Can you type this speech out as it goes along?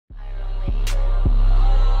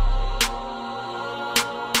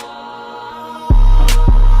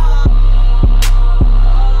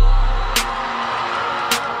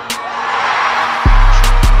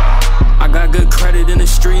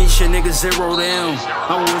your nigga zero down.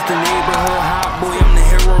 I was the neighborhood hot boy, I'm the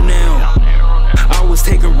hero now. I was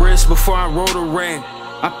taking risks before I wrote a rap.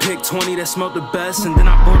 I picked 20 that smelled the best and then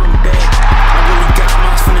I brought them back. I really got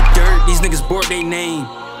mine from the dirt, these niggas bought they name.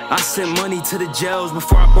 I sent money to the jails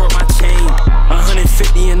before I bought my chain.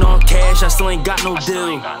 150 in all cash, I still ain't got no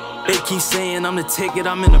deal. They keep saying I'm the ticket,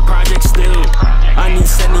 I'm in the project still. I need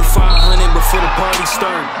 7,500 before the party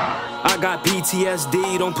start. I got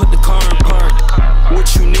PTSD, don't put the car in park.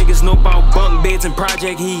 What you niggas know about bunk beds and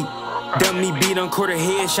project heat? Done me beat on quarter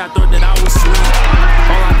headshot, thought that I was sweet.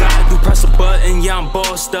 All I gotta do press a button, yeah I'm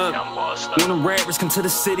bossed up. When the rappers come to the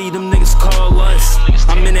city, them niggas call us.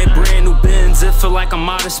 I'm in that brand new Benz, it feel like I'm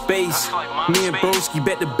out of space. Me and Broski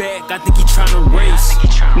bet the back, I think he tryna race.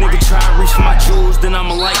 Nigga try to reach for my jewels, then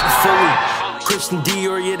I'ma like the fully. Christian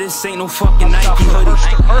Dior, yeah this ain't no fucking Nike hoodie.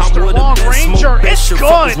 I would've been smoked, that shit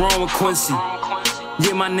fuck was wrong with Quincy.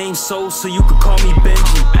 Yeah my name's Soul, so you could call me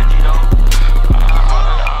Benji.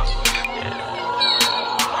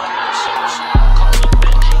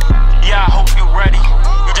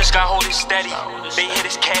 Gotta hold it steady. They hit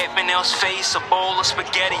his cap in his face, a bowl of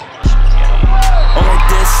spaghetti. All like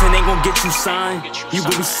this and ain't gon' get you signed. You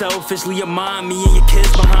really selfish, leave your mind, me and your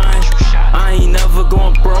kids behind. I ain't never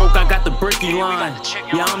going broke, I got the bricky line.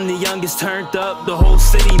 Yeah, I'm the youngest turned up, the whole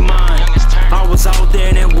city mine. I was out there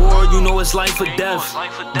in that war, you know it's life or death.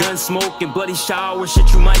 Gun smoke and bloody shower,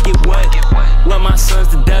 shit you might get wet. Love my sons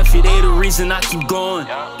to death, yeah they the reason I keep going.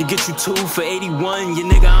 To get you 2 for 81, yeah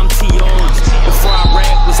nigga I'm T-on. Before I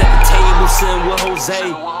rap, was at the table sitting with Jose.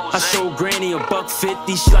 I showed Granny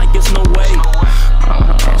 $1.50, she like there's no way.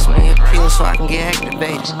 Pass me a pill so I can get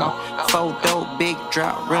activated. 4 dope, big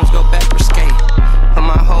drop, rims go backwards skate. Put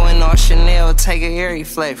my hoe in all Chanel, take a airy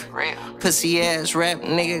flavor. Pussy ass rap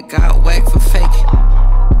nigga got whacked for faking.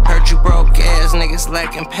 Heard you broke ass niggas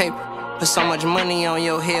lacking paper. Put so much money on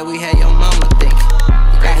your head, we had your mama thinking.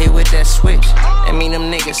 Got hit with that switch, that mean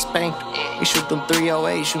them niggas spanked. You shoot them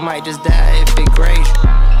 308s, you might just die if it graze you.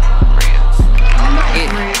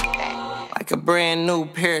 Yeah. Like a brand new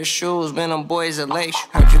pair of shoes when them boys are late.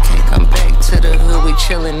 Heard you can't come back to the hood, we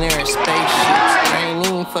chillin' there in spaceships. I ain't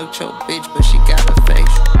even fucked your bitch, but she got a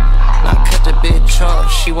face. Now cut the bitch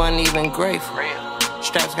off, she wasn't even grateful.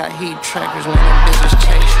 Straps got heat trackers when them bitches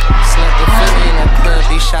chase. Slept the Philly in the club,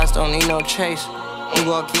 these shots don't need no chase. We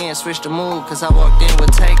walk in, switch the move, cause I walked in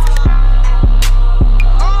with takers.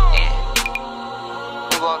 Yeah.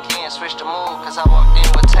 We walk in, switch the move, cause I walked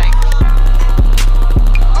in with takers.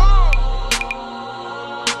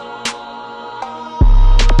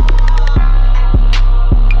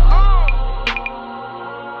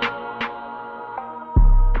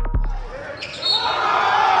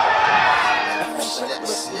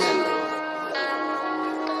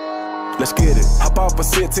 Let's get it. Hop off a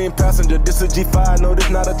 16 passenger. This a G5, no, this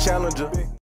not a Challenger.